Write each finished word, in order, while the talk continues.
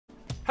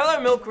Hello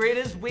Milk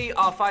readers, we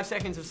are 5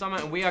 Seconds of Summer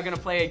and we are going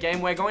to play a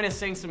game. We're going to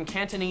sing some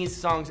Cantonese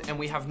songs and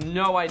we have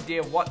no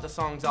idea what the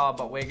songs are,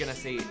 but we're going to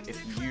see if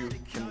you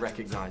can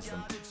recognize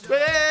them.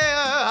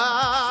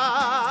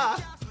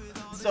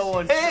 So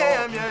on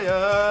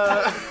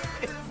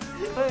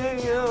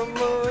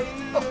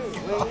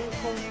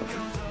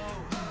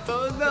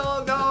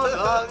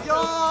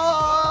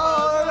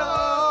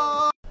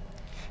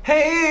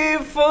Hey,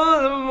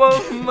 for the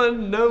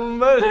moment,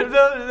 Lord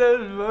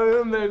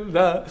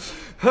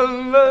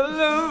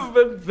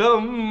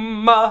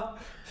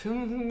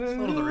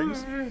of the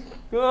Rings.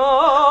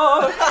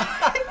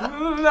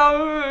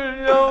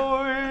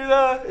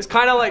 It's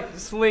kind of like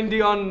Celine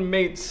Dion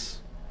meets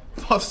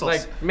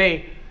like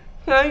me.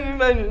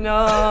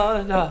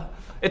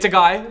 It's a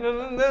guy.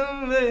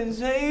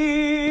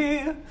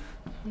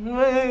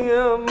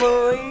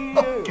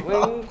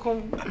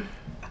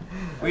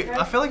 Wait,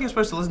 I feel like you're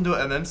supposed to listen to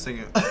it and then sing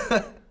it.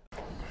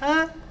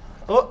 Huh?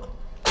 Oh.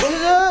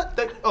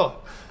 Oh.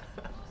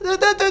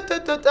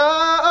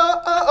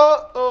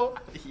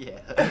 Yeah.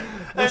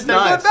 That's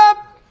nice.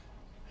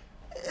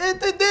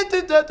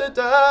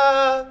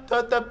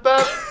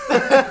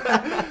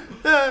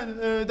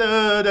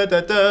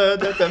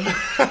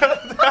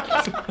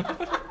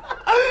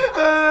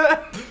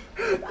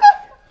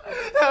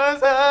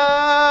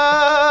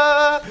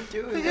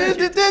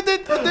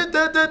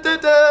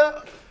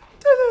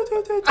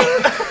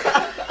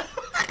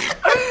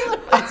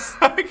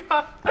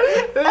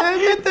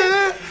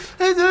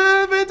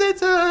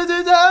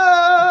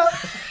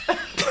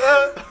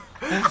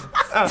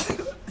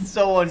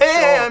 So on.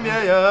 Hey,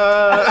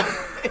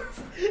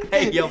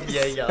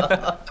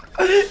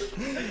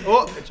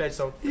 Oh,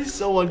 he's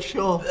so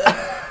unsure.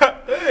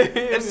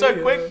 it's so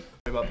quick.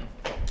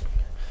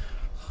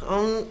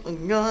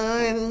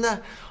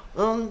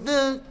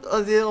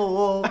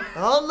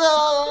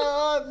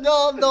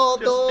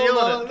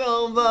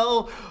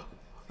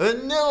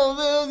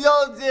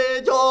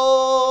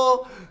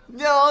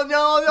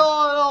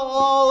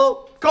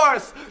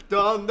 Chorus.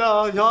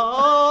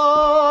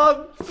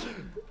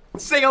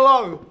 Sing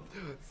along.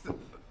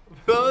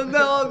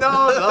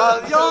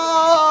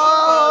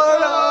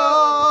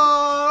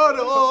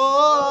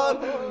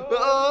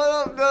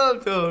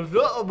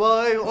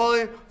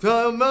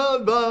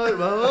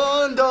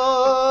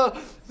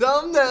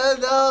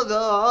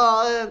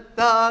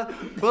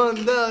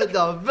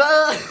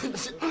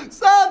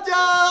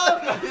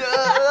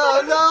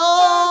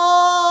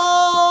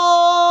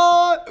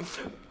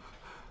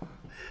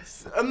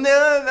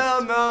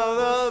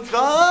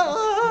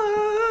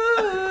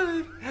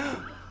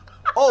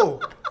 Oh.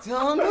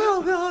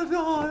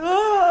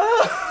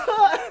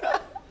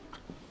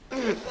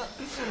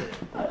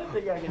 I don't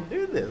think I can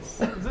do this.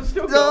 Is it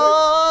still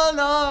going?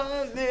 Are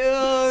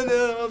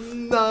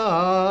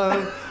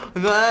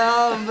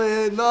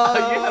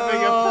you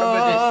having a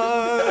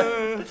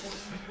premonition?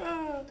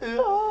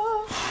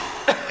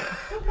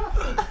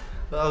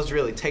 I was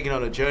really taking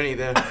on a journey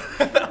there.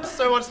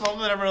 So much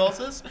longer than everyone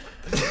else's.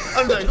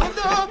 I'm like,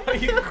 oh no. Are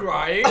you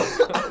crying?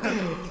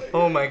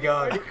 Oh my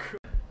god.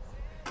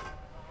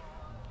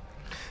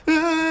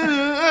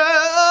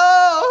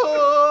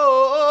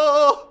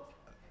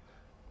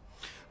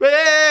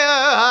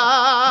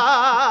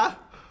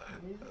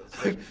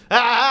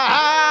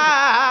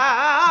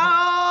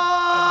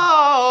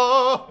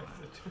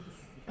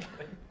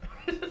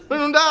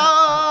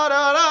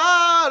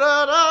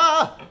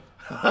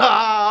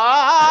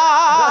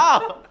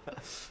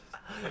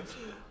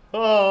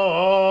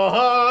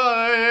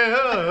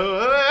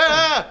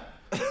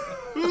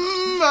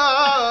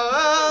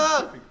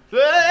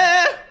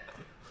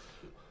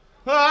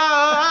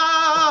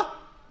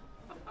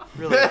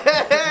 Really?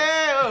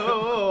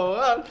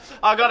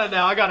 I got it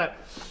now, I got it.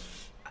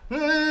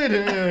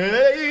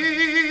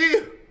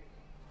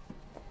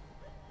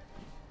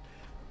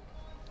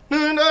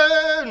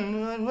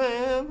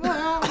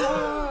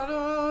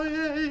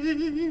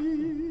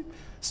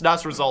 It's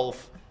nice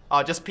resolve.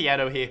 Just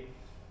piano here.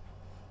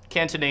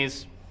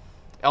 Cantonese.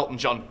 Elton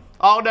John.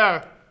 Oh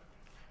no!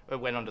 It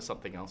went on to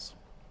something else.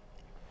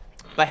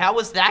 But how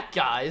was that,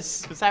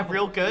 guys? Was that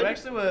real good? We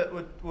actually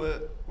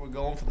we're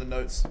going for the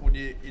notes. Would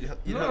you'd So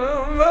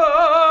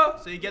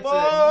you get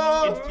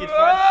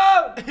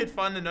to you'd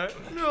find the note.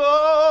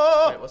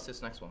 Wait, what's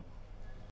this next one?